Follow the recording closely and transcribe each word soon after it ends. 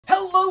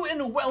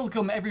Hello and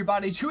welcome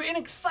everybody to an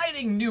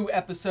exciting new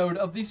episode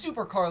of the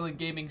Super Carlin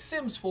Gaming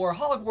Sims 4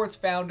 Hogwarts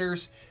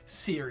Founders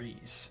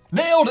series.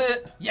 Nailed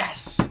it!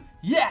 Yes!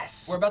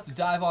 Yes! We're about to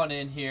dive on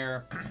in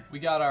here. We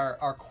got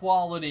our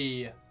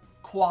quality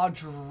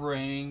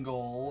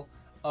quadrangle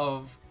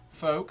of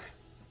folk.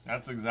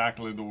 That's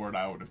exactly the word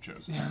I would have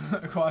chosen.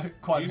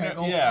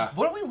 Quadrangle? Yeah.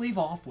 What did we leave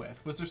off with?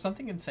 Was there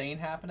something insane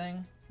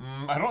happening?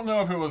 I don't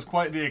know if it was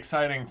quite the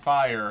exciting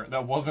fire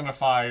that wasn't a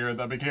fire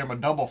that became a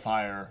double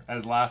fire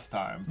as last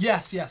time.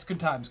 Yes, yes,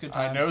 good times, good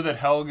times. I know that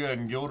Helga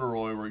and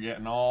Gilderoy were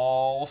getting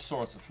all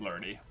sorts of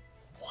flirty.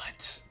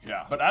 What?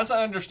 Yeah, but as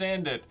I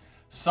understand it,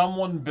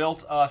 someone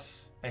built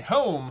us a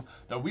home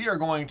that we are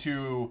going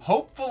to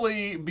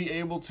hopefully be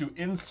able to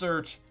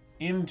insert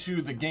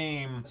into the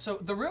game. So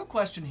the real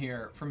question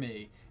here for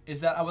me is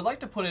that I would like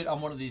to put it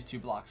on one of these two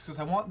blocks because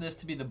I want this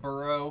to be the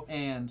burrow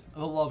and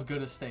the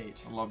Lovegood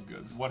estate.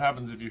 Lovegoods. What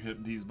happens if you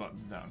hit these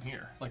buttons down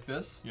here? Like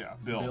this? Yeah,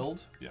 build.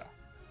 Build. Yeah.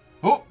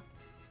 Oh!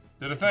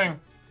 Did a thing.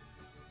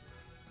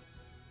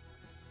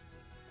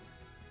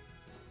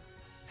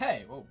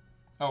 Hey, whoa.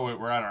 Oh wait,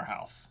 we're at our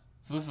house.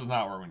 So this is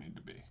not where we need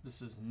to be.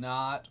 This is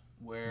not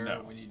where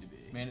No. we need to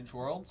be. Manage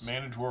worlds?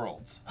 Manage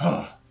worlds.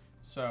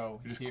 So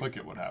You just here- click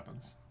it, what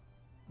happens?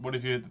 What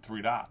if you hit the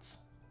three dots?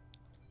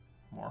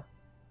 More.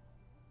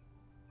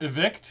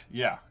 Evict?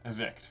 Yeah,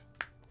 evict.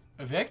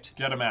 Evict?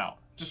 Get them out.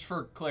 Just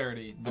for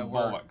clarity. The that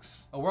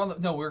bullocks. We're on the,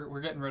 no,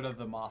 we're getting rid of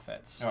the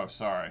Moffats. Oh,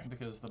 sorry.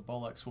 Because the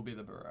bullocks will be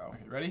the burrow.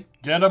 Okay, ready?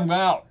 Get them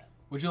out.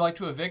 Would you like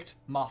to evict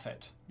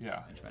Moffat?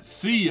 Yeah. Management.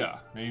 See ya.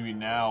 Maybe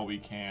now we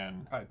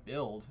can, Probably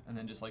build and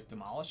then just like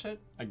demolish it?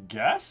 I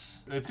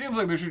guess? It seems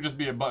like there should just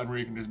be a button where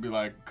you can just be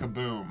like,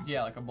 kaboom.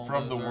 Yeah, like a bulldozer.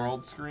 From the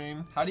world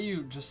screen. How do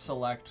you just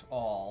select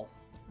all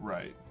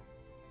Right.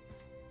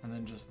 and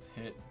then just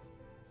hit?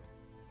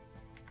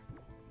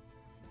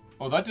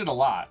 Oh, that did a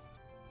lot.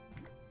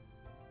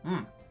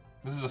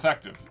 This is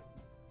effective.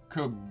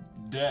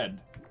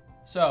 Dead.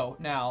 So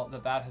now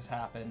that that has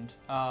happened,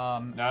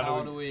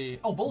 how do we?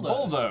 Oh,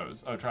 bulldoze.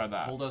 Bulldoze. Oh, try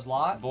that. Bulldoze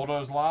lot.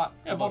 Bulldoze lot?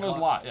 Yeah, bulldoze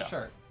lot, yeah.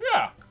 Sure.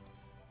 Yeah.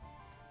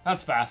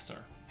 That's faster.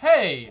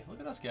 Hey, look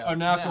at us go. Oh,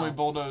 now can we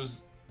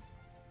bulldoze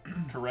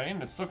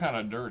terrain? It's still kind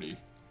of dirty.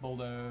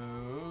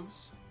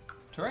 bulldoze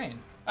terrain?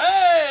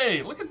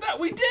 Hey, look at that.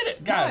 We did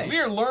it. Guys, we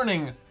Nice. are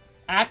learning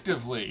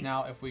actively.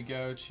 Now, if we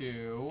go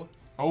to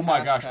Oh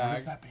my gosh, what hashtag-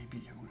 is that baby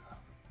Yoda?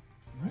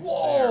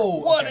 whoa,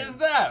 What okay. is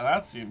that?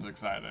 That seems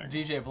exciting.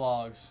 DJ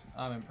vlogs,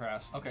 I'm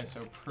impressed. Okay,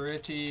 so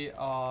pretty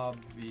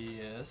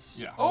obvious.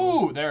 Yeah.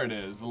 Oh, there it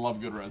is. The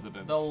Lovegood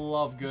residence. The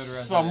Lovegood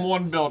residence.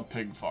 Someone built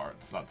pig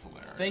farts. That's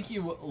hilarious. Thank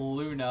you,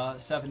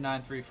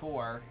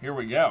 Luna7934. Here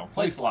we go.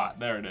 Place Place lot.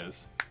 There it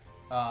is.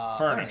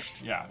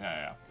 Furnished. Yeah, yeah,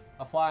 yeah.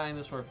 Applying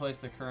this will replace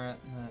the current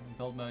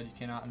build mode. You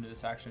cannot undo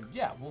this action.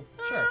 Yeah, well,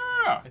 sure.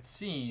 Yeah. It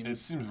seems. It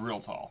seems real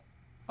tall.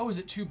 Oh, is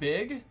it too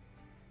big?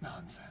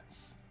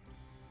 Nonsense.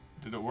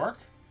 Did it work?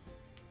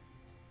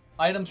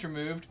 Items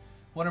removed.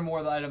 One or more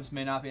of the items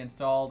may not be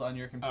installed on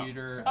your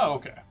computer. Oh,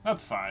 okay.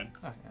 That's fine.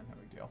 Oh, yeah, no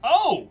big deal.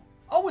 Oh!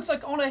 Oh, it's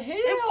like on a hill.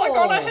 It's like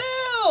on a hill!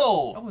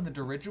 Oh, and the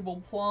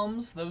dirigible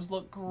plums. Those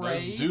look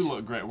great. Those do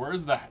look great.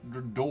 Where's the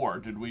door?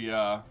 Did we,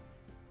 Oh,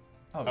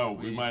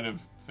 we might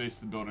have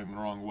faced the building the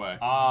wrong way.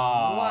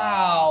 Ah.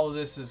 Wow,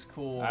 this is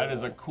cool. That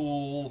is a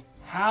cool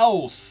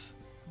house.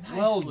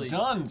 Well Nicely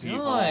done,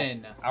 people.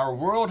 done. Our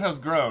world has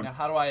grown. Now,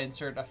 how do I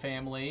insert a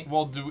family?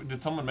 Well,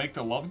 did someone make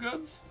the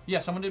Lovegoods? Yeah,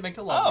 someone did make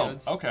the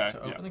Lovegoods. okay, So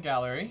open yeah. the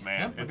gallery. Man,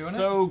 Yep, we're it's doing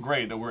so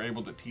great that we're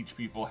able to teach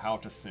people how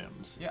to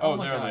Sims. Yeah, oh,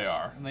 my there they gosh.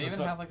 are. And they Is even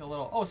this have like a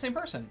little. Oh, same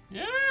person.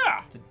 Yeah.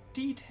 The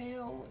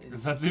detail is.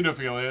 Is that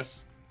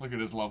Xenophilius? Look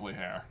at his lovely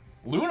hair.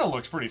 Luna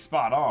looks pretty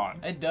spot on.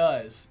 It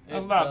does.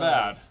 That's It not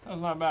bad. does.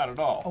 That's not bad at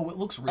all. Oh, it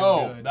looks real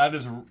Oh, good. that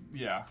is,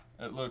 yeah.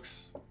 It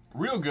looks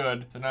real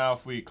good. So now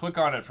if we click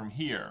on it from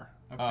here,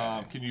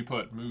 Okay. can you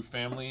put move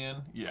family in?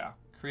 Yeah.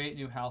 Create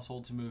new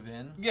household to move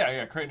in.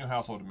 Yeah, create new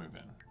household to move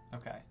in.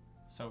 Okay.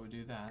 So we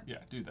do that. Yeah,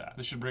 do that.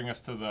 This should bring us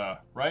to the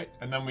right,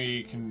 and then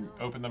we can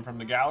open them from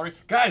the gallery.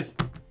 Guys,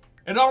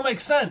 it all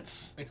makes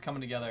sense. It's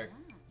coming together.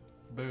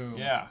 Boom.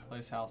 Yeah.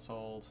 Place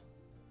household.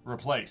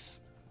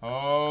 Replace.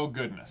 Oh,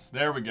 goodness.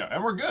 There we go.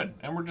 And we're good.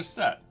 And we're just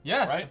set.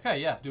 Yes. Right?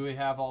 Okay. Yeah. Do we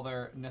have all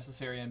their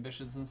necessary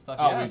ambitions and stuff?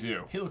 Oh, yes. we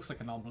do. He looks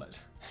like an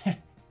omelet.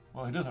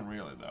 Well, he doesn't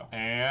really, though.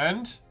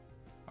 And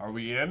are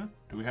we in?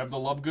 Do we have the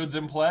Lovegoods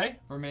in play?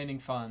 Remaining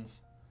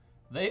funds.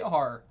 They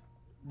are.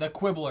 The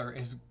Quibbler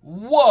is.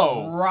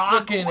 Whoa!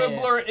 Rocking the it.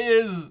 Quibbler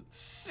is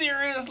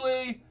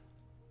seriously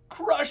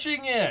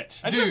crushing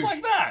it. And just Dude.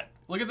 like that.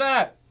 Look at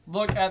that.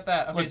 Look at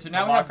that. Okay, Look, so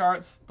now the we have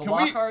Lockharts. the Can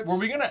we- Lockharts. Were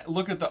we gonna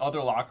look at the other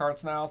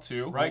Lockharts now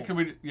too? Right? Oh. Could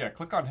we? Yeah.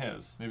 Click on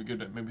his. Maybe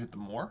good. Maybe hit the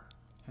more.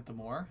 Hit the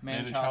more.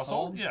 Manage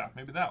household. Yeah.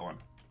 Maybe that one.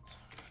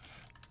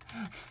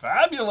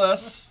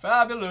 Fabulous.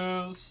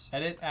 Fabulous.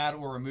 Edit, add,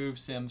 or remove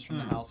Sims from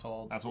the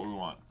household. That's what we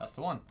want. That's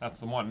the one. That's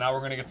the one. Now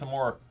we're gonna get some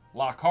more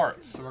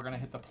Lockharts. So we're gonna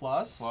hit the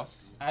plus.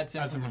 Plus. Add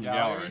Sim from the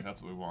gallery.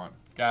 That's what we want.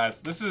 Guys,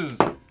 this is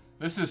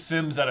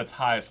Sims at its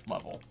highest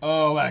level.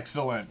 Oh,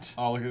 excellent.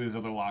 Oh, look at these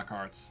other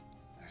Lockharts.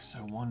 They're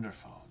so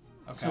wonderful.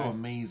 So Okay.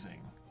 amazing.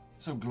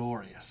 So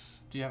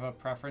glorious. Do you have a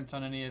preference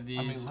on any of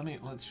these? I mean,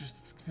 let's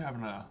keep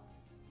having a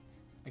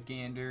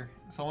gander.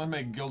 Someone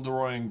make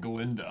Gilderoy and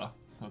Glinda.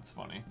 That's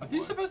funny. Are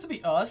these supposed to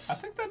be us? I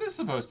think that is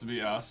supposed to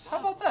be us.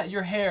 How about that?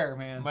 Your hair,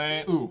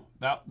 man. Ooh,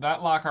 that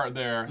Lockhart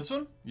there. This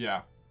one?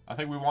 Yeah. I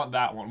think we want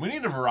that one. We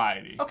need a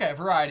variety. Okay, a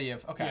variety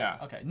of, okay. Yeah.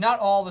 Okay, not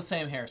all the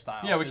same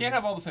hairstyle. Yeah, we can't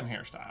have all the same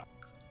hairstyle.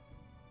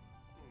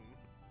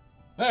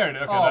 There it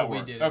is. Okay, Oh, that we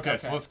worked. did it. Okay,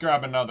 so let's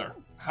grab another.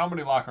 How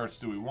many Lockharts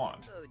do we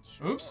want?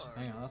 Oops.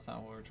 Hang on, that's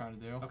not what we were trying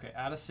to do. Okay,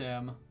 add a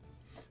sim.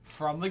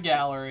 From the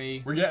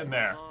gallery. We're getting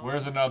there.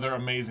 Where's another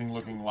amazing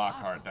looking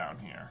Lockhart down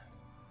here?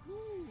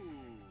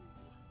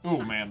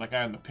 Ooh, man, that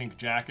guy in the pink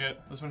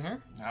jacket. This one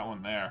here? That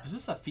one there. Is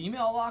this a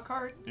female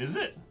Lockhart? Is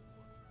it?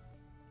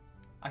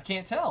 I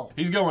can't tell.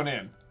 He's going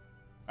in.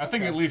 I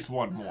think at least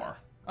one more.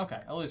 Okay,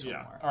 at least one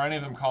more. Are any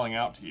of them calling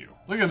out to you?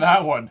 Look at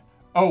that one.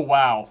 Oh,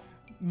 wow.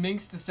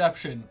 Minx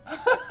deception.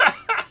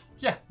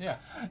 Yeah.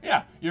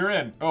 Yeah, you're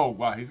in. Oh,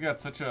 wow, he's got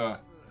such a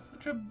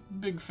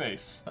big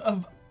face.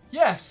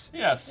 Yes.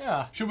 Yes.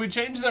 Yeah. Should we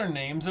change their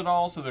names at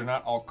all so they're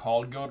not all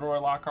called Gilderoy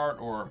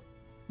Lockhart, or...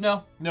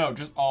 No. No,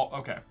 just all,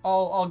 okay.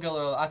 All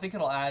Gilderoy. I think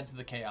it'll add to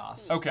the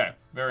chaos. Okay,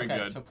 very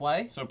good. So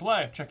play.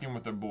 Check in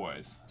with their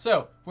boys.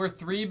 So, we're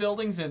 3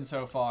 buildings in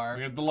so far.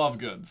 We have the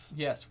Lovegoods.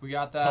 Yes, we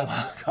got The that.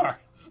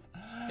 Lockharts.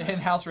 In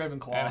House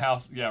Ravenclaw. And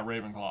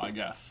Ravenclaw, I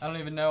guess. I don't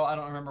even know. I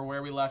don't remember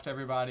where we left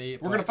everybody.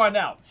 We're gonna find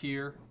out.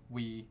 Here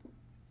we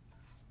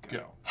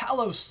go.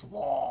 Hello,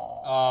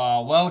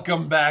 Slaw.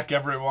 Welcome back,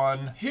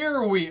 everyone.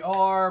 Here we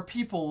are.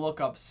 People look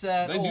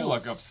upset. They do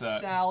look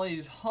upset.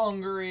 Sally's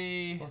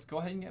hungry. Let's go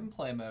ahead and get in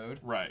play mode.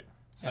 Right.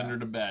 Send her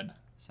to bed.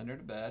 Send her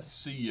to bed.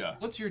 See ya.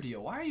 What's your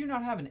deal? Why are you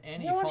not having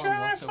any Yeah, fun why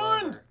not whatsoever?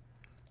 fun?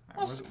 All right,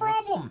 What's the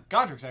problem?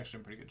 Godric's actually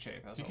in pretty good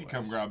shape. As You can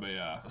always. come grab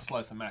a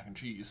slice of mac and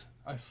cheese.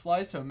 A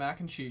slice of mac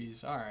and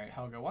cheese. All right,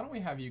 Helga. Why don't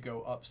we have you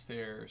go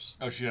upstairs?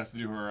 Oh, she has to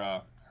do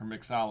her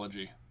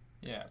mixology.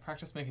 Yeah,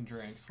 practice making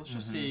drinks. Let's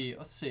just see.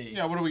 Let's see.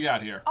 Yeah, what do we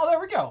got here? Oh, there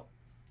we go.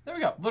 There we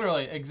go.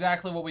 Literally,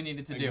 exactly what we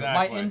needed to do.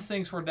 Exactly. My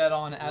instincts were dead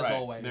on, as right.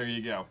 always. There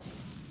you go.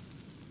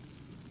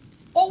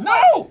 Oh,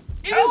 No!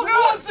 It is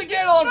once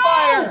again on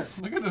fire!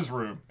 Look at this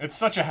room. It's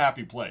such a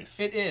happy place.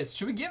 It is.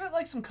 Should we give it,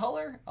 like, some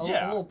color? A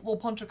Yeah. little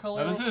punch of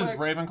color Now, this real is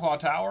quick? Ravenclaw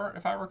Tower,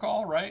 if I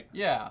recall, right?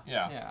 Yeah.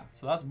 Yeah. Yeah.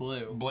 So that's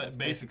blue. That's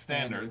Basic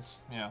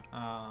standards. Yeah.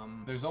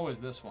 There's always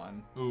this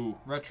one. Ooh.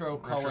 Retro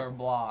color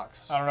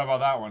blocks. I don't know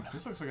about that one.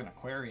 This looks like an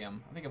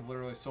aquarium. I think I've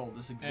literally sold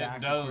this exact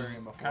It does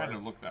aquarium before. kind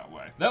of look that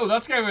way. No,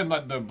 that's kind of in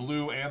like the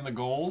blue and the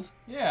gold.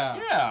 Yeah.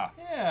 Yeah.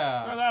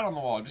 Yeah. Throw that on the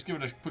wall. Just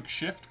give it a quick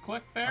shift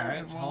click there. All right.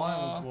 and Hold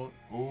on.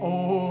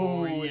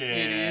 Oh, yeah.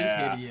 It is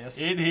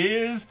hideous. It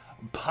is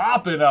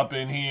popping up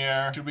in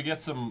here. Should we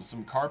get some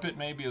carpet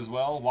maybe as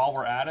well while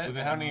we're at it? Do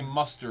they have any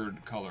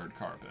mustard colored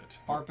carpet?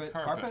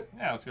 Carpet?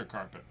 Yeah, let's go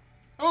carpet.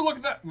 Oh, look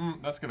at that.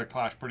 That's going to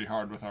clash pretty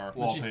hard with our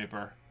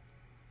wallpaper.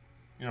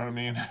 You know what I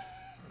mean?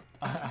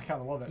 I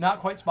kind of love it. Not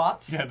quite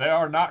spots? Yeah, they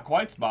are not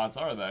quite spots,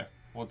 are they?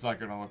 What's that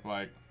going to look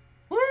like?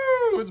 Woo!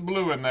 It's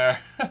blue in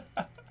there.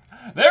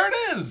 There it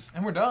is!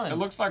 And we're done. It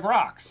looks like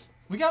rocks.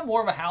 We got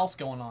more of a house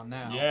going on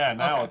now. Yeah,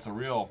 now Okay. it's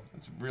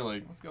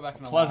really Let's go back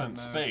in pleasant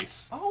live mode.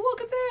 space. Oh,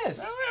 look at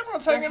this! Oh,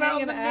 everyone's They're hanging out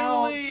in the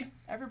newly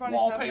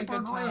Everybody's having a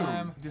good wallpapered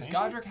time. room. Does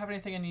Godric have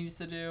anything he needs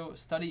to do?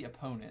 Study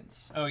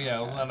opponents. Oh yeah,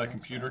 wasn't that a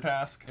computer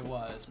task? It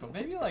was, but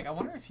maybe like I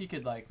wonder if he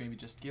could like maybe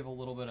just give a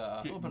little bit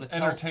of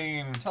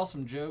Entertain. tell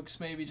some jokes,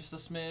 maybe just a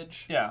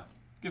smidge. Yeah,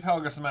 give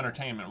Helga some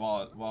entertainment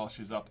while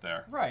she's up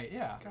there. Right.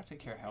 Yeah. Gotta take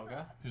care of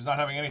Helga. She's not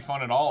having any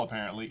fun at all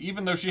apparently,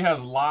 even though she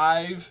has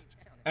live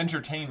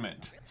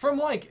entertainment. From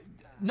like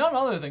none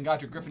other than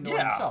Godric Gryffindor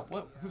Yeah. himself.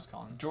 Who's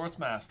calling? George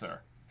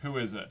Master. Who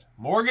is it?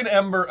 Morgan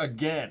Ember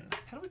again.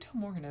 How do we tell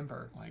Morgan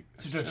Ember? Like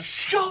To just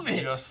shove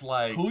it! Just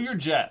like cool your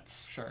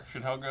jets. Sure.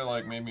 Should Helga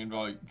like maybe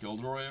invite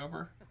Gilderoy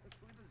over?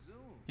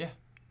 Yeah.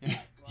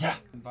 Yeah.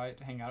 Invite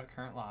to hang out at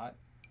current lot.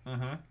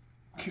 Mm-hmm.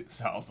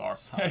 Salazar.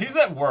 Yeah, he's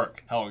at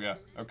work, Helga.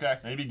 Okay.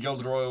 Maybe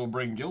Gilderoy will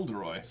bring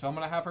Gilderoy. So I'm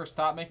gonna have her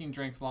stop making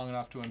drinks long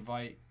enough to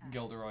invite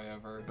Gilderoy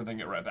over. But then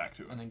get right back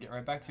to it. And then get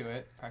right back to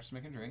it. Practice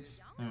making drinks.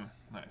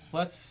 Nice.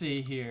 Let's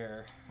see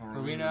here.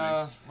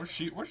 Rowena. Where's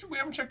she? We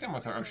haven't checked in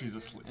with her. Oh, she's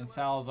asleep. And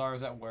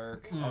Salazar's at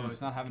work, although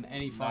he's not having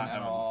any fun Not at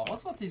having all. fun.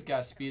 Let's let these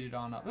guys speed it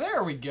on up.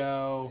 There we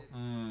go.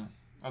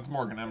 That's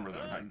Morgan Ember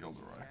though, not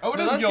Gilderoy. Oh, it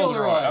No, is that's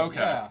Gilderoy. Gilderoy, Okay.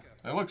 yeah.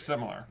 They look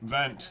similar.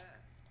 Vent.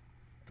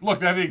 Look,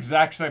 they have the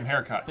exact same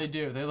haircut. They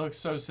do. They look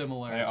so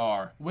similar. They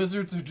are.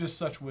 Wizards are just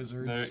such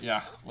wizards.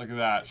 Yeah, look at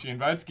that. She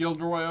invites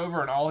Gilderoy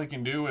over, and all he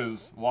can do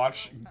is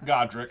watch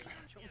Godric.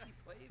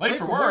 Late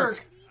for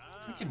work.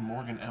 Freaking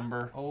Morgan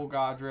Ember. Oh,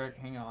 Godric,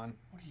 hang on.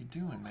 What are you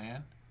doing,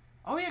 man?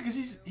 Oh yeah,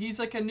 because he's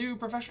like a new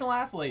professional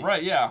athlete.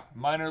 Right, yeah.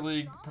 Minor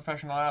league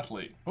professional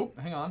athlete. Oh,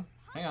 hang on.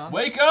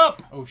 Wake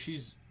up! Oh,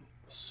 she's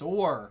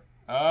sore.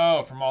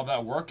 Oh, from all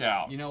that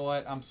workout. You know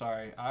what? I'm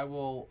sorry. I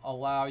will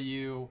allow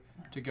you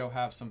to go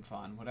have some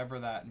fun, whatever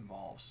that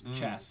involves.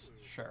 Chess,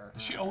 sure.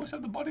 Does she always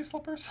have the buddy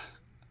slippers?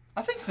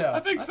 I think so. I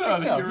think so.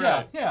 You're yeah,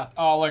 right. yeah.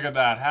 Oh, look at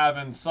that.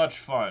 Having such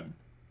fun.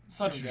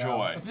 Such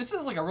joy. If this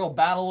is like a real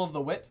battle of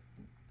the wits,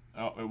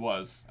 Oh, it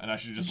was. And I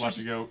should just let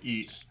you go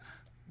eat.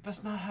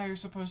 That's not how you're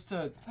supposed to.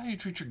 That's how you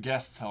treat your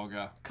guests,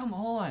 Helga. Come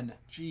on.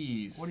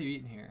 Jeez. What are you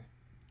eating here?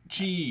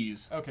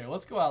 Cheese. Okay,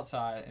 let's go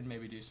outside and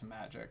maybe do some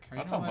magic.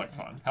 That sounds like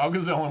fun.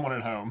 Helga's the only one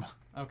at home.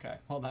 Okay,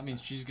 well that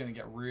means she's gonna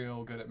get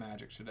real good at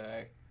magic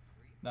today.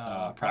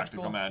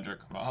 Practical magic.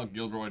 Well,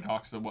 Gilderoy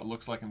talks to what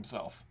looks like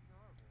himself.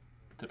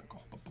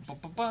 Typical.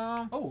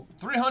 Oh,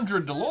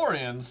 300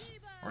 DeLoreans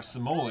or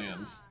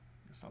simoleons.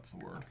 I guess that's the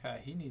word.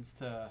 Okay, he needs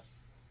to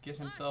get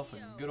himself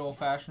a good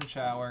old-fashioned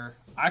shower.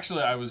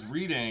 Actually, I was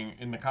reading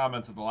in the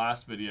comments of the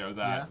last video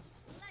that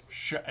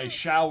a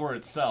shower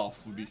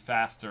itself would be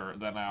faster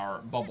than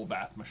our bubble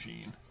bath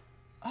machine.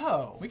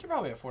 Oh, we could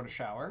probably afford a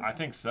shower. I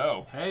think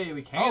so. Hey,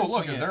 we can. Oh,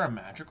 look, is there a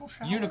magical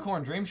shower?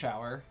 Unicorn Dream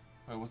Shower.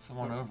 Wait, what's the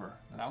one over?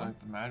 That's that like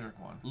the magic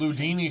one.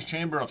 Ludini's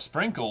Chamber of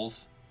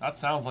Sprinkles. That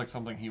sounds like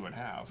something he would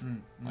have.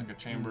 Like a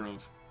chamber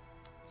of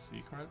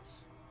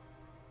secrets.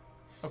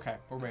 Okay,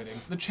 we're waiting.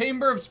 The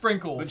Chamber of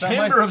Sprinkles. The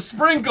Chamber of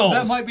Sprinkles!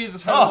 That might be the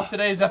title of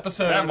today's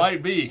episode. That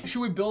might be.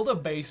 Should we build a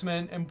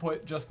basement and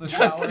put just the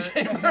shower? Just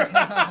the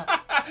chamber.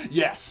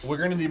 Yes. We're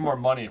gonna need more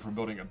money if we're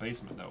building a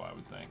basement, though, I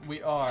would think.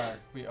 We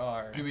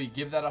are. Do we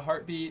give that a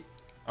heartbeat?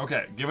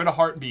 Okay, give it a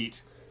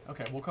heartbeat.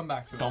 Okay, we'll come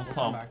back to it. Thump, We'll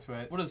thump. come back to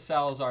it. What does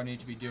Salazar need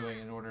to be doing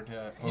in order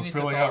to... He needs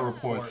to filling fill out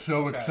reports.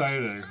 So Okay.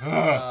 exciting.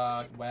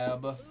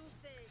 Web.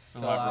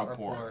 Fill out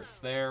reports.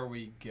 There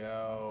we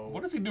go.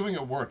 What is he doing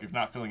at work if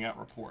not filling out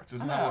reports?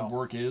 Isn't I that know. what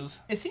work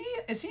is? Is he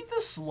the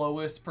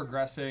slowest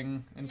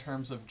progressing in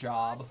terms of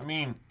job? I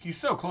mean, he's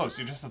so close.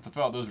 He just has to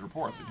fill out those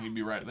reports and he'd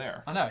be right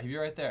there. I know, he'd be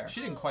right there.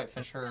 She didn't quite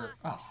finish her...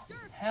 Oh,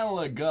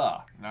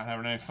 Helga. Not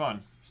having any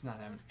fun. She's not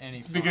having any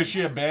It's fun. because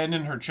she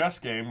abandoned her chess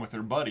game with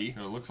her buddy,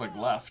 who it looks like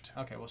left.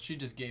 Okay, well, she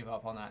just gave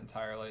up on that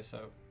entirely,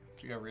 so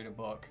she got to read a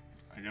book.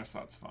 I guess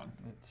that's fun.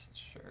 It's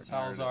sure.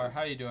 Salazar, is.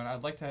 how you doing?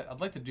 I'd like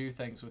to do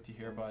things with you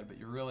here, bud, but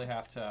you really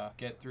have to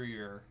get through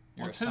your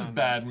What's his assignment.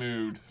 bad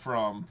mood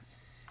from?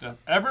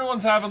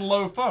 Everyone's having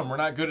low fun. We're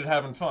not good at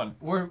having fun.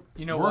 We're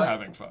We're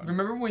having fun.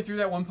 Remember when we threw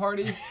that one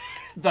party?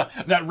 That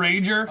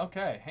rager?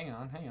 Okay, hang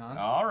on.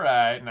 All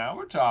right, now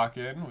we're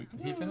talking.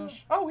 Did he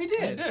finish? Oh, he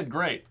did. He did,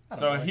 great.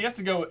 So he has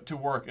to go to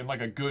work in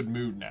like a good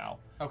mood now.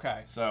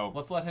 Okay. So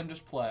let's let him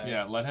just play.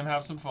 yeah, let him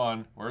have some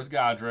fun. Where's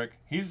Godric?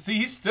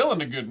 He's still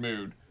in a good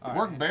mood. All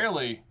Work right.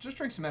 barely. Just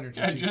drink some energy,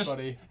 Yeah, juice, just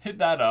buddy. hit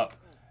that up.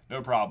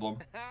 No problem.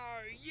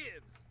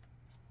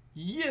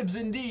 Yibs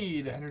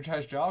indeed.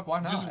 Energized jog. Why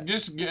not?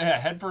 Just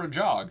head for a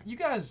jog. You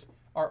guys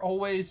are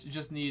always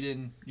just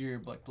needing your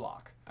Blick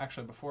Block.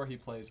 Actually, before he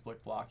plays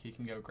Blick Block, he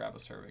can go grab a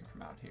serving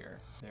from out here.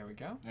 There we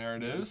go. There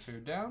it Put is. the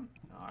food down.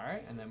 All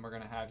right, and then we're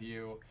gonna have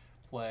you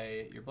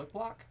play your Blick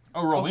Block.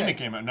 Oh, Rowena Okay.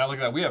 came out. Now look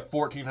at that. We have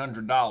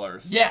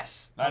 $1,400.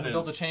 Yes. That Time to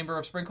build is- the Chamber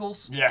of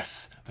Sprinkles.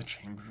 Yes, the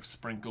Chamber of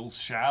Sprinkles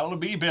shall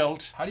be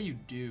built. How do you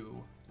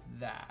do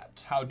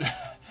that? How do?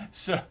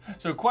 So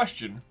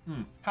question.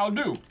 How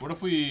do? What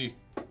if we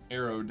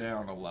arrow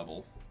down a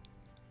level?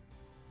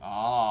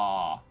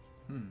 Ah.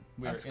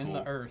 We're That's in cool.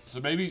 the earth. So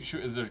maybe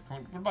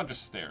what about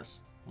just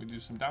stairs? We do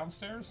some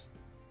downstairs?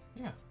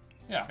 Yeah.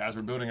 Yeah. As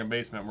we're building a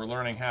basement, we're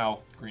learning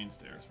how green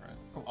stairs,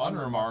 right?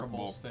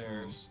 Unremarkable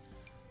stairs.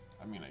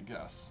 I mean, I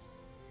guess.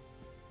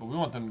 But we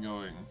want them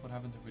going. What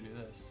happens if we do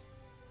this?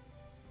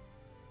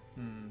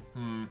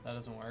 That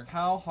doesn't work.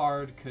 How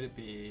hard could it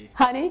be?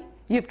 Honey,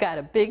 you've got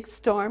a big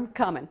storm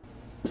coming.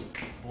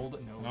 Build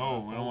it?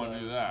 No, we don't wanna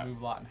do that.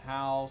 Move lot and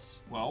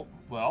house. Well.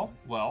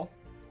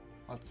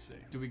 Let's see.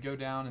 Do we go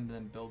down and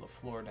then build a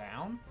floor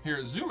down?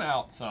 Here, zoom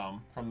out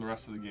some from the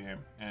rest of the game,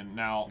 and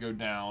now go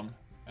down,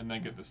 and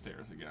then get the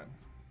stairs again.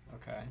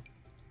 Okay.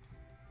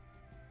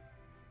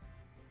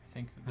 I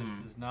think that this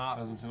is not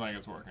Doesn't seem like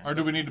it's working. Or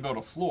do we need to build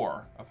a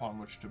floor upon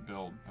which to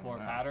build? I floor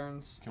don't know.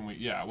 patterns. Can we?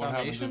 Yeah. What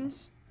happens?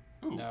 Foundations?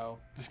 Ooh, No.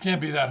 this can't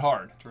be that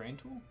hard. Terrain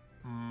tool?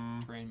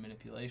 Terrain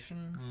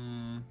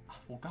manipulation?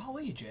 Well,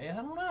 golly, Jay, I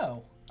don't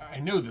know. I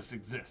know this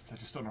exists. I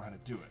just don't know how to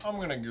do it. I'm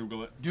gonna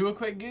Google it. Do a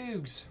quick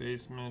googs.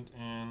 Basement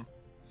in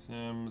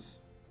Sims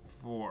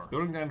 4.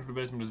 Building down to the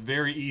basement is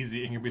very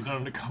easy and can be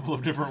done in a couple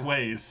of different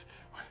ways.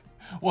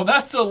 Well,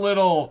 that's a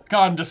little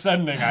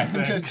condescending, I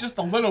think. just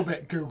a little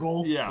bit,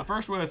 Google. Yeah. The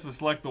first way is to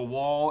select the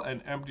wall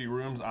and empty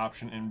rooms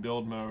option in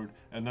build mode,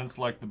 and then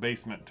select the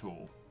basement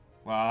tool.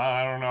 Well,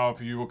 I don't know if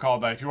you would call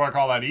that, if you want to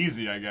call that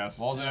easy, I guess.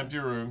 Walls and empty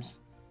rooms.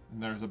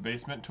 And there's a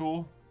basement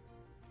tool.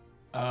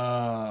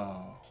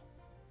 Oh.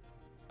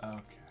 Okay.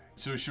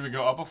 So should we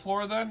go up a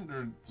floor then?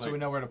 Or So we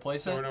know where to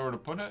place so we it? know where to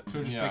put it? Should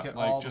we just yeah, make it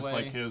like, all the just way-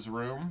 like his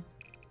room?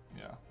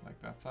 Yeah,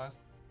 like that size?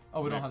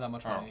 Oh, we don't have that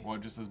much money. Oh, well,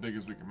 just as big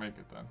as we can make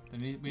it then.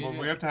 We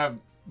We have to have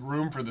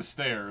room for the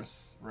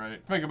stairs,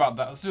 right? Think about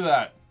that. Let's do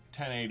that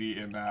 1080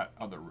 in that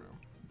other room.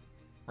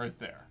 Right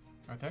there.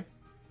 Right there?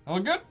 That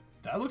look good?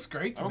 That looks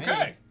great to me.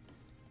 Okay.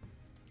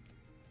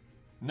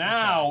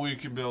 Now we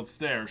can build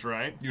stairs,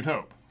 right? You'd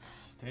hope.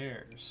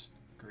 Stairs.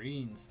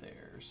 Green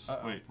stairs.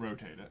 Wait,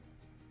 rotate it.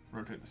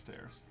 Rotate the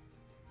stairs.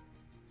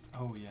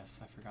 Oh, yes,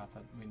 I forgot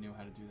that we knew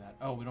how to do that.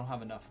 Oh, we don't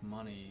have enough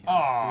money.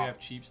 Aw. Do we have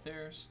cheap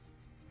stairs?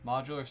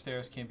 Modular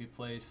stairs can't be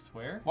placed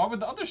where? Why would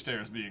the other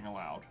stairs being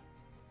allowed?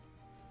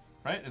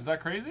 Right? Is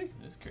that crazy?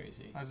 It is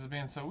crazy. Why is this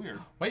being so weird?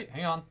 Wait,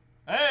 hang on.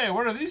 Hey,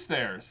 what are these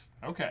stairs?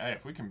 Okay, hey,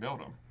 if we can build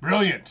them.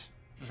 Brilliant!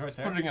 Just right Let's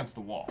there. put it against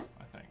the wall,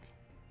 I think.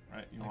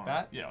 Right? You Like wanna,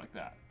 that? Yeah, like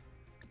that.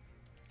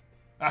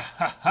 Ah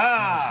ha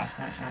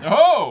ha!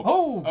 Oh!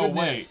 Oh, Oh, wait.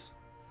 goodness.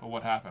 But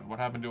what happened? What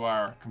happened to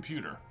our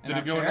computer? And Did our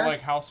it go into chair?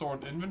 like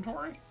household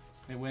inventory?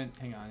 It went,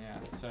 hang on, yeah.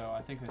 So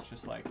I think it's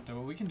just like, so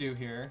what we can do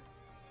here,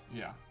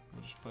 Yeah.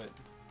 we'll just put,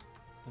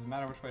 doesn't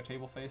matter which way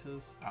table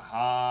faces.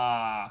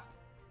 Aha!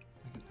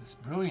 Look at this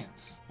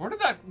brilliance. Where did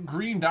that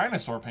green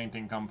dinosaur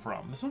painting come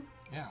from? This one?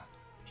 Yeah.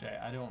 Jay,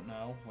 I don't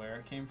know where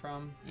it came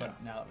from, but Yeah.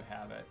 now that we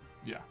have it,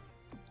 Yeah.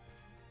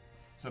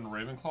 Is that in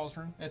Ravenclaw's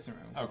room? it's in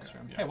room. Okay,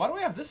 Room. yeah. Hey, why do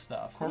we have this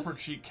stuff? What Corporate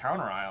is- chic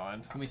counter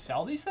island. Can we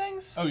sell these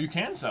things? Oh, you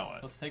can sell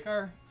it. Let's take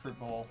our fruit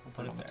bowl, we'll put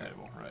Put it it on the there.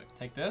 table, right.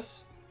 Take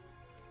this.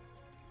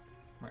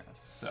 We're gonna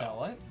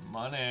sell it.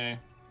 Money.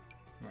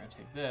 We're gonna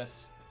take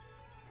this.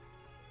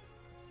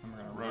 And we're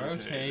gonna Rotate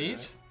rotate.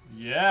 it.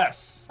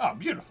 Yes. Oh,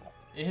 beautiful.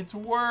 It's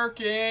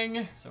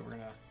working. So we're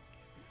gonna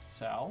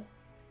sell.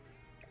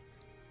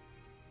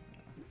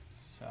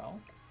 Sell.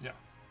 Yeah.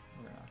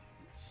 We're gonna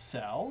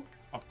sell.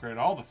 Upgrade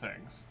all the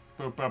things.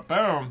 Boom, boom,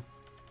 boom.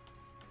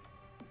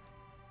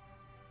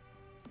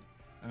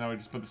 And now we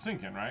just put the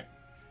sink in, right?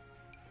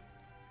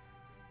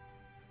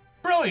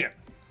 Brilliant.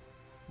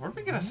 Where'd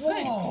we get a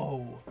sink?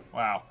 Whoa!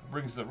 Wow,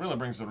 really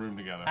brings the room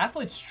together.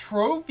 Athlete's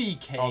trophy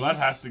case. Oh, that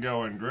has to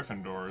go in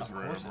Gryffindor's Of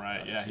room, course it right?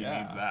 does, Yeah, he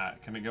needs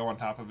that. Can it go on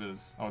top of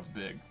his? Oh, it's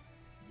big.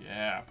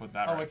 Yeah, put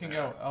that. Oh, right it can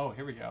there. go. Oh,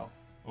 here we go.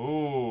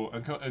 Ooh,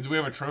 do we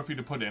have a trophy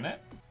to put in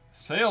it?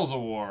 Sales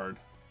award.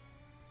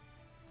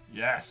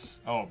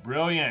 Yes. Oh,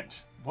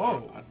 brilliant. Whoa.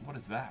 What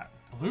is that?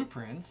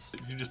 Blueprints.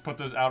 Did you just put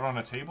those out on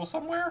a table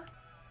somewhere?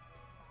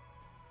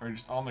 Or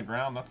just on the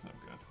ground? That's no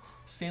good.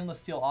 Stainless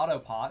steel auto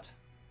pot.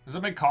 Does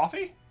it make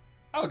coffee?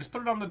 Oh, just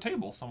put it on the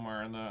table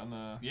somewhere in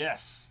the.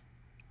 Yes.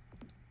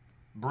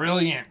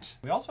 Brilliant.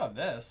 We also have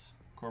this.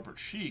 Corporate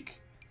chic.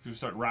 You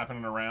start wrapping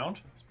it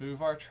around. Let's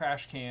move our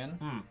trash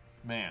can.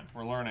 Man,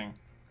 we're learning.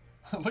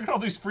 Look at all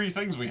these free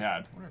things we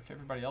had. I wonder if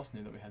everybody else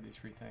knew that we had these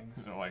free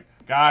things. They're like,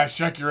 guys,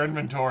 check your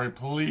inventory,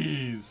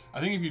 please. I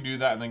think if you do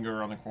that and then go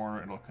around the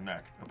corner, it'll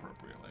connect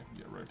appropriately.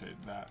 Yeah, rotate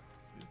that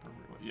the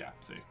appropriate way. Yeah,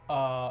 see.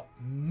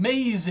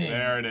 Amazing.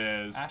 There it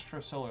is. Astro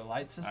solar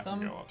light I system.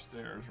 can go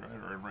upstairs, right?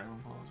 Or in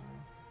Ravenclaw's room.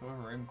 Go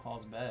over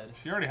Ravenclaw's bed.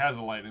 She already has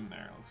a light in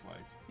there, it looks like.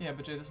 Yeah,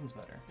 but Jay, this one's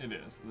better. It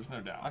is. There's no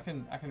doubt. I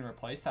can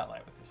replace that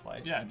light with this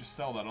light. Yeah, just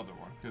sell that other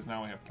one, because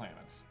now we have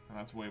planets. And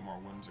that's way more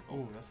whimsical.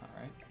 Ooh, that's not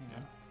right. Hang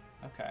on.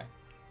 Okay.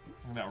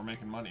 And now we're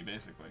making money,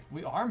 basically.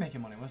 We are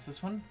making money. What's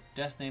this one?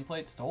 Desk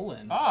nameplate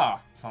stolen.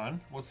 Ah,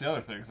 fun. What's the other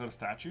thing? Is that a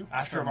statue?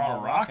 Astro Model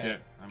Model rocket.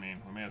 rocket. I mean,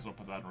 we may as well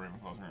put that in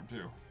Ravenclaw's room,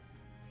 too.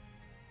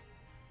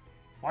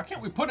 Why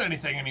can't we put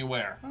anything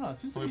anywhere? I don't know. It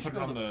seems Can like we should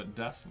put it be on able the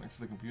desk next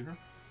to the computer? to-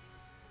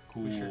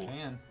 Cool. We sure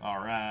can. All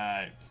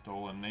right.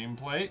 Stolen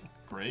nameplate.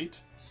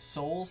 Great.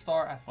 Soul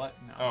Star Athletic.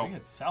 No, Oh. we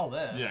could sell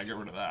this. Yeah, get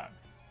rid of that.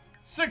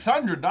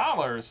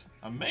 $600.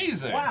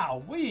 Amazing.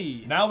 Wow,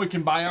 we. Now we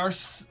can buy our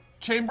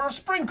chamber of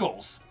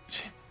sprinkles.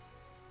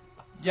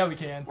 Yeah, we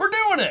can. We're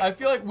doing it. I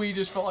feel like we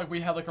just felt like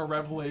we had like a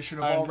revelation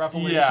of all Yeah.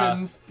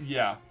 revelations,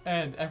 Yeah.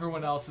 and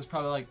everyone else is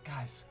probably like,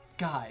 guys,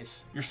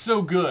 You're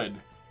so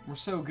good. we're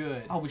so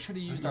good. Oh, we should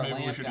have used our Maybe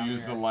lamp we should down use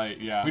here. the light.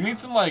 Yeah. We need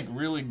some like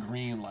really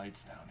green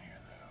lights down here,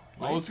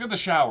 though. Well, let's get the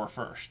shower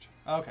first.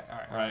 Okay, all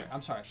right, all Right. right.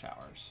 I'm sorry,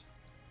 showers.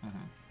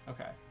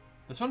 Okay,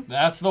 this one.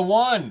 That's the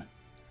one.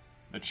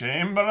 The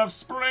chamber of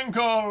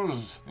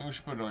sprinkles. I think we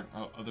should put it like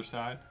other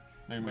side.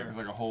 Maybe make it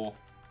like a whole.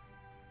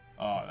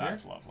 Oh,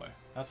 that's lovely.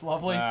 That's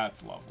lovely.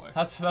 That's lovely.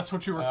 That's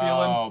what you were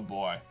feeling. Oh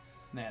boy.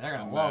 Man, they're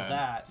gonna And love then-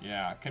 that.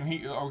 Yeah. Can we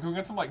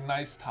get some like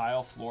nice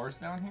tile floors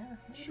down here?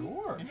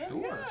 Sure, You know,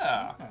 sure.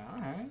 Yeah. Okay, all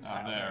right. Oh,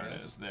 Ah, there it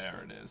is.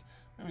 There it is.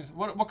 Maybe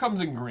what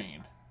comes in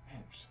green?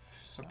 Man,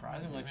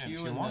 surprisingly Man, few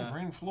if you in want the...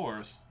 green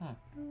floors.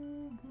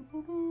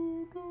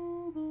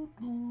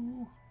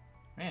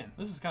 Man,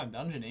 this is kind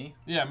of dungeony.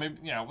 Yeah, maybe.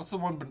 Yeah. What's the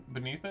one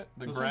beneath it?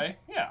 The This gray.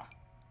 Yeah.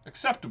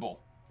 Acceptable.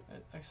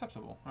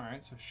 Acceptable. All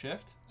right, so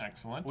shift.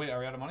 Excellent. Wait, are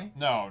we out of money?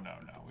 No.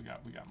 We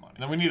got money.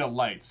 Then we need a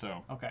light.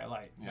 So. Okay,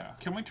 light. Yeah.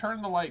 Can we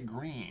turn the light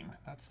green?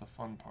 That's the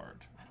fun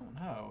part. I don't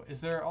know. Is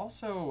there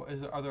also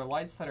are there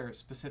lights that are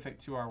specific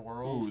to our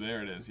world? Ooh,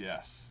 there it is.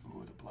 Yes.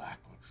 Ooh, the black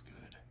looks good.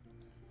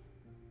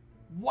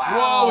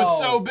 Wow! Whoa, it's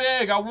so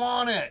big. I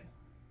want it.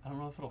 I don't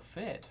know if it'll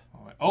fit.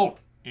 Oh,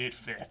 it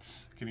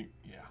fits. Can you?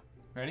 Yeah.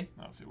 Ready?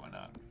 Let's see why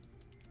not.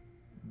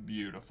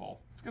 Beautiful.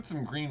 Let's get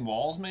some green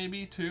walls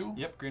maybe too.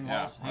 Yep, green Yeah,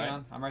 walls. Hang right.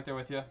 on, I'm right there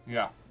with you.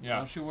 Yeah. Yeah.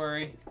 Don't you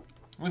worry.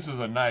 This is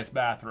a nice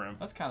bathroom.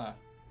 That's kind of...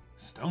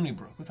 Stony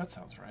Brook. Ooh, that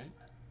sounds right.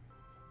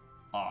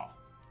 Oh,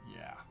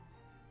 yeah.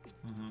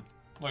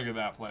 Look at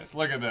that place.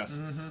 Look at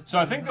this. So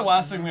I think the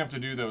last thing we have to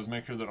do though is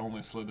make sure that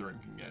only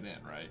Slytherin can get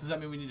in, right? Does that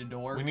mean we need a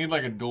door? We need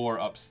like a door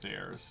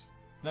upstairs.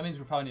 That means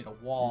we probably need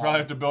a wall. We probably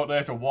have to build. They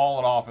have to wall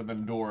it off and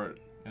then door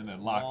it and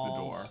then lock the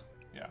door. Walls.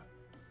 Yeah.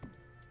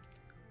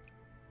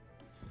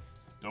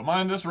 Don't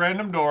mind this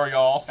random door,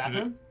 y'all.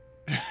 Bathroom?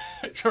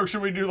 Or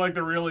should we do like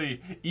the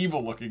really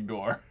evil-looking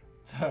door?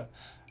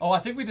 Oh, I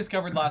think we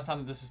discovered last time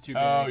that this is too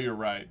big. Oh, you're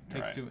right.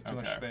 Takes too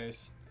much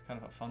space. It's kind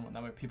of a fun one.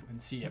 That way people can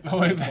see it.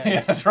 Oh,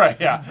 yeah, that's right.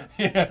 Yeah.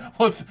 Yeah.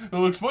 It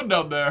looks fun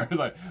down there.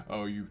 Like,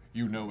 oh, you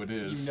know it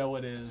is. You know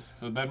it is.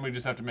 So then we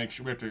just have to make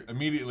sure we have to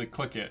immediately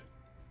click it.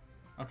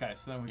 Okay,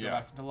 so then we go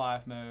back into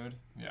live mode.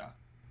 Yeah.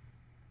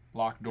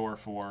 Lock door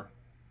for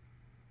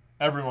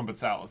everyone but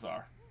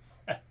Salazar.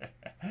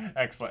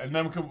 Excellent. And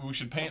then we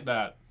should paint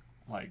that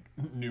like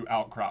new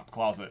outcrop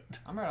closet.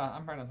 I'm right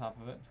on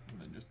top of it. And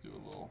then just do a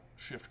little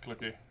shift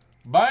clicky.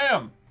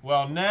 Bam!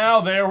 Well,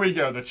 now there we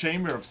go. The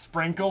Chamber of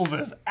Sprinkles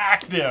is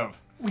active.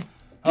 We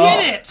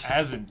did it!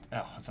 As in,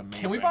 that's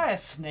amazing. Can we buy a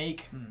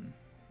snake?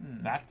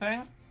 That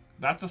thing?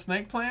 That's a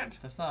snake plant?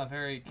 That's not a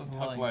very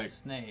compelling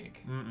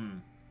snake.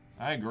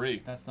 I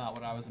agree. That's not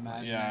what I was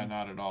imagining. Yeah,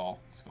 not at all.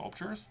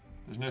 Sculptures?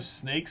 There's no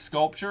snake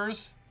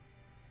sculptures?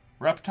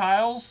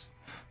 Reptiles?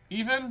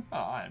 Even? Oh,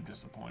 I am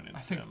disappointed,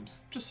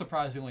 Sims. Just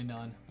surprisingly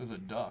none. There's a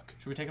duck.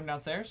 Should we take him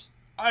downstairs?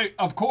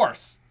 Of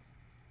course.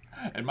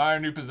 Admire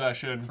new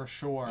possession. For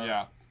sure.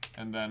 Yeah.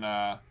 And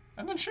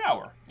then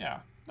shower.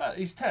 Yeah.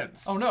 He's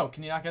tense. Oh no,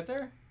 can you not get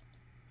there?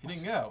 He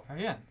didn't go.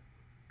 Hurry in.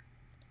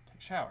 Take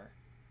a shower.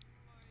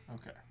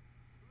 Okay.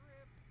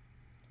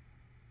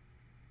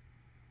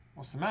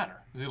 What's the matter?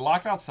 Is he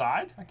locked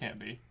outside? I can't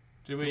be.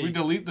 Did we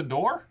delete the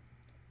door?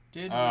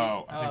 Did we?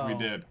 Oh, I think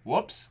we did.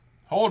 Whoops.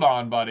 Hold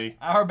on, buddy.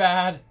 Our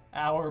bad.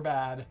 Our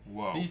bad.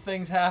 Whoa. These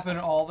things happen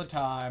all the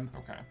time.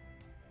 Okay.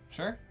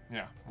 Sure?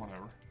 Yeah,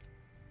 whatever.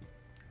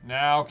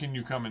 Now can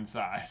you come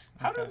inside?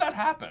 How did that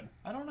happen?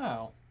 I don't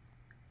know.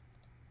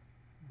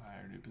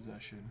 Buyer new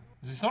possession.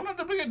 Is he still not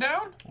able to get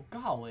down? Well,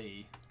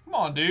 golly. Come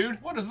on,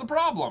 dude. What is the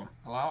problem?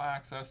 Allow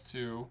access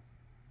to...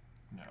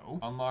 No.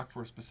 Unlock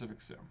for a specific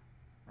sim.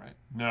 Right?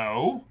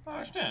 No. I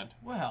understand.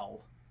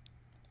 Well.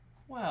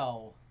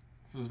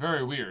 This is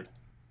very weird.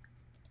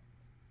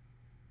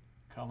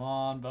 Come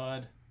on,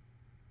 bud.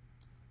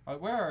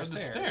 Where are our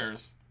stairs? The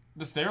stairs?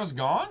 The stairs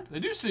gone? They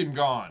do seem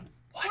gone.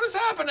 What is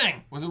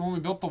happening? Was it when we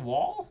built the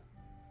wall?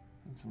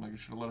 It seemed like you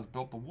should have let us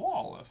build the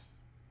wall if...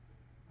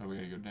 Oh, we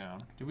gotta go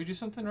down. Did we do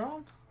something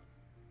wrong?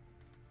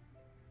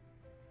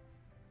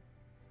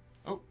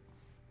 Oh.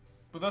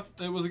 But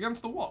it was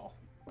against the wall.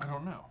 I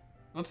don't know.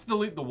 Let's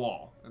delete the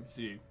wall and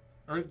see.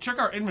 Or check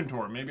our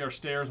inventory. Maybe our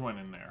stairs went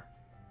in there.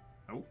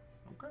 Oh,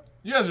 okay.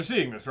 You guys are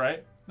seeing this,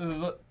 right? This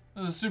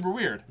is super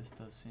weird. This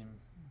does seem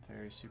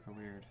very super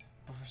weird.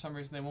 But for some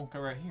reason they won't go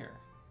right here.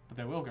 But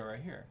they will go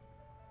right here.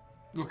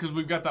 Well, because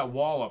we've got that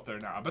wall up there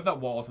now. I bet that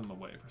wall's in the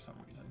way for some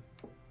reason.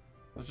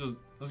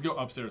 Let's go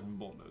upstairs and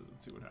bulldoze it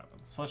and see what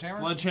happens. Sledgehammer?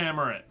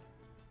 Sledgehammer it.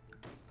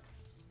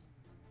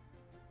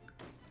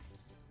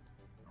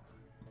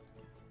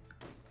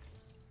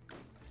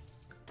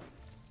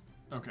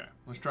 Okay,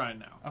 let's try it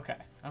now. Okay.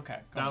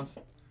 Back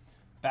downstairs.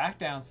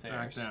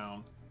 Back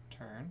down.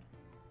 Turn.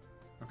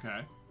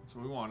 Okay, that's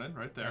what we wanted,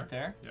 right there. Right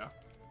there? Yeah.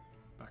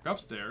 Back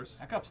upstairs.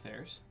 Back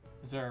upstairs.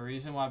 Is there a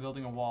reason why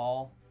building a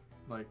wall...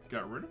 Like,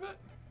 got rid of it?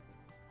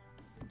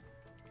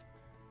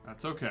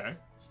 That's okay.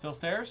 Still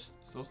stairs?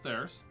 Still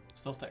stairs.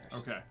 Still stairs.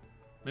 Okay.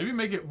 Maybe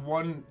make it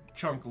one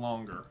chunk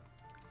longer.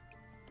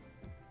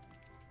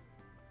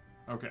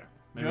 Okay.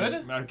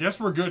 Good? I guess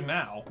we're good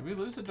now. Did we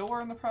lose a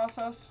door in the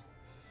process?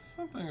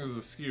 Something is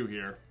askew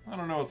here. I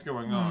don't know what's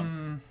going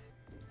on.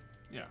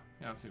 Yeah,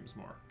 that seems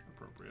more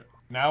appropriate.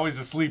 Now he's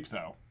asleep,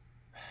 though.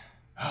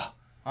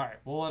 Alright,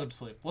 we'll let him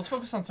sleep. Let's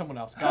focus on someone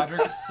else.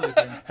 Godric is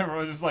sleeping.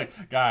 Everyone's just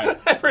like, guys.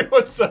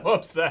 Everyone's so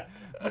upset.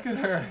 Look at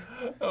her.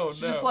 Oh,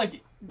 She's no. just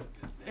like,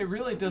 it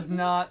really does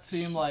not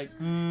seem like...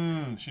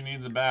 She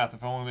needs a bath.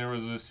 If only there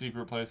was a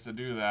secret place to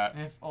do that.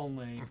 If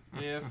only.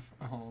 If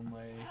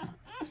only.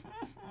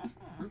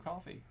 Brew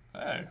coffee.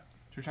 Hey.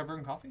 Should we try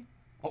brewing coffee?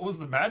 What was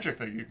the magic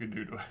thing you could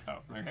do to it? Oh,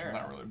 I guess it's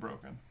not really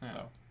broken. Yeah.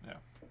 So, yeah.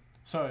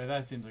 So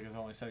that seems like it's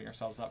only setting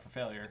ourselves up for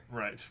failure.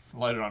 Right.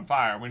 Light it on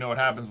fire. We know what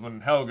happens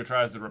when Helga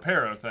tries to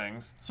repair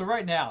things. So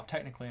right now,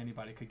 technically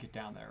anybody could get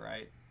down there,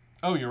 right?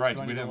 Oh, you're right.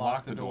 Do I We need to didn't lock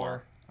lock the the door.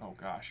 door? Oh,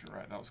 gosh, you're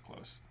right. That was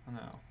close. I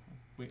know.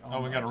 We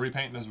got to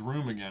repaint this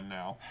room again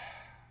now.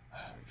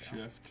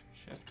 Shift.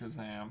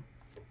 Kazam.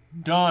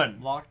 Done.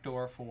 Lock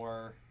door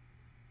for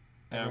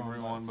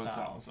Everyone but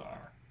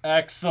Salazar.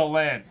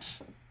 Excellent.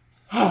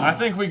 I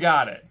think we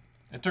got it.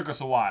 It took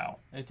us a while.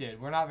 It did.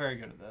 We're not very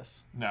good at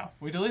this. No.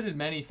 We deleted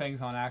many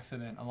things on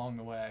accident along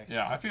the way.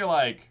 Yeah, I feel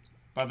like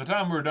by the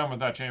time we're done with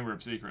that Chamber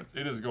of Secrets,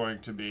 it is going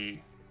to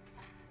be...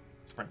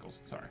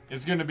 Sprinkles, sorry.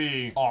 It's going to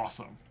be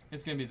awesome.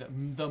 It's going to be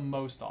the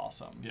most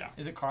awesome. Yeah.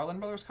 Is it Carlin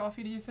Brothers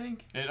Coffee, do you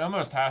think? It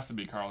almost has to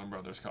be Carlin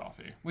Brothers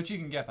Coffee. Which you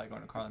can get by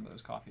going to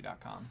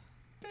carlinbrotherscoffee.com.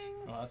 Ding.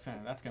 Well, that's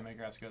gonna make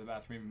her have to go to the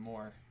bathroom even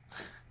more.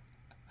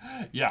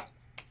 Yeah.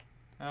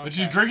 Okay. But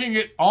she's drinking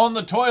it on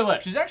the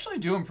toilet. She's actually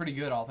doing pretty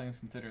good, all things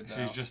considered, though.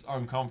 She's just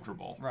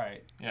uncomfortable.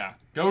 Right. Yeah.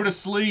 Go to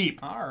sleep.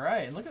 All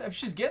right. Look at that.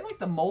 She's getting like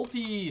the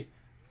multi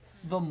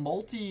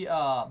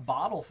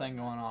bottle thing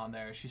going on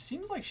there. She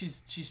seems like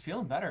she's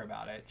feeling better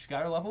about it. She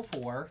got her level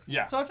 4.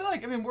 Yeah. So I feel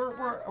like, I mean,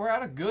 we're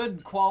at a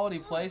good quality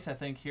place, I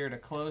think, here to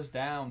close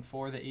down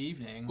for the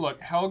evening. Look,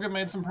 Helga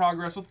made some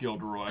progress with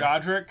Gilderoy.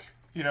 Godric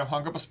you know,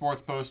 hung up a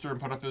sports poster and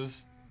put up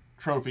his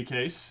trophy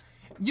case.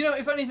 You know,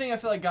 if anything, I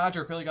feel like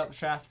Godric really got the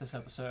shaft this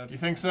episode. You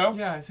think so?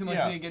 Yeah, it seemed like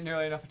he didn't get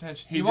nearly enough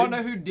attention. He You want to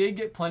know who did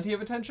get plenty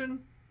of attention?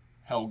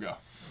 Helga.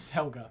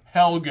 Helga.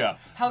 Helga.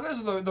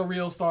 Helga's the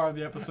real star of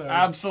the episode.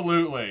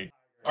 Absolutely.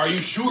 Are you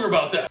sure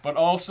about that? But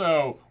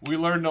also, we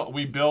learned that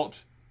we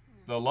built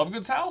the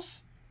Lovegoods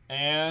house,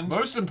 and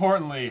most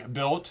importantly,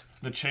 built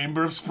the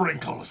Chamber of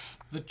Sprinkles.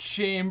 The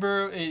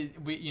chamber,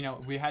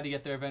 we had to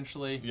get there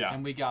eventually,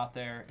 and we got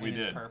there, and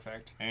it's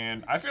perfect.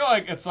 And I feel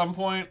like at some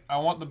point, I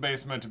want the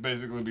basement to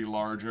basically be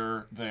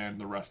larger than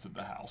the rest of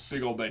the house.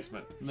 Big old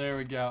basement. There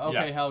we go.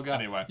 Okay, Yeah, Helga,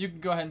 anyway. you can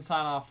go ahead and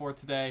sign off for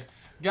today.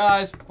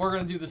 Guys, we're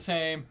going to do the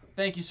same.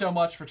 Thank you so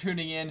much for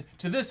tuning in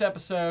to this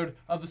episode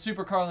of the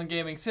Super Carlin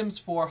Gaming Sims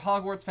 4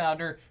 Hogwarts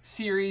Founder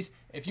series.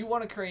 If you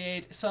want to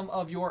create some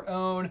of your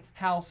own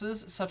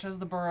houses, such as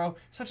the Burrow,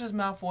 such as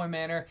Malfoy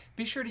Manor,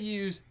 be sure to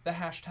use the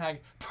hashtag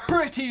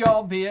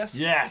 #PrettyObvious.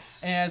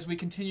 Yes. As we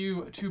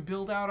continue to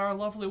build out our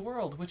lovely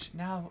world, which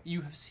now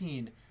you have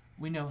seen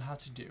we know how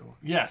to do.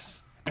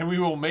 Yes. And we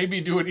will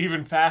maybe do it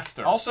even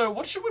faster. Also,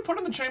 what should we put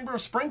in the Chamber of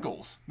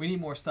Sprinkles? We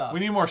need more stuff. We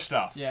need more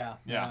stuff. Yeah.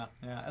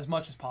 As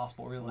much as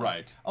possible, really.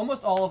 Right.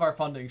 Almost all of our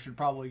funding should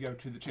probably go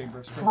to the Chamber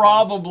of Sprinkles.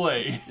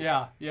 Probably.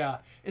 Yeah.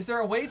 Is there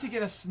a way to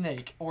get a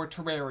snake or a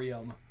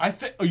terrarium? I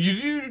think do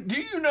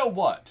you know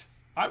what?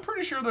 I'm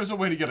pretty sure there's a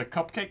way to get a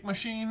cupcake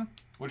machine,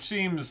 which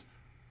seems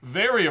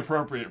very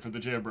appropriate for the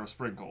Chamber of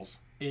Sprinkles.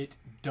 It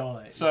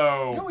does.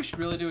 So, you know what we should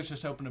really do is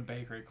just open a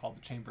bakery called the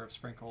Chamber of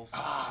Sprinkles.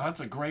 Ah, that's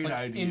a great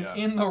idea.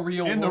 In the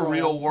real world. In the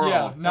real world.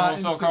 Yeah, not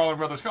we'll sell Carlin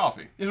Brothers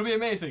coffee. It'll be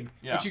amazing.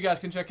 Yeah. Which you guys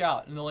can check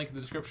out in the link in the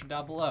description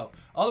down below.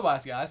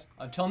 Otherwise, guys,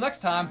 until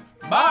next time,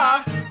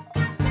 bye!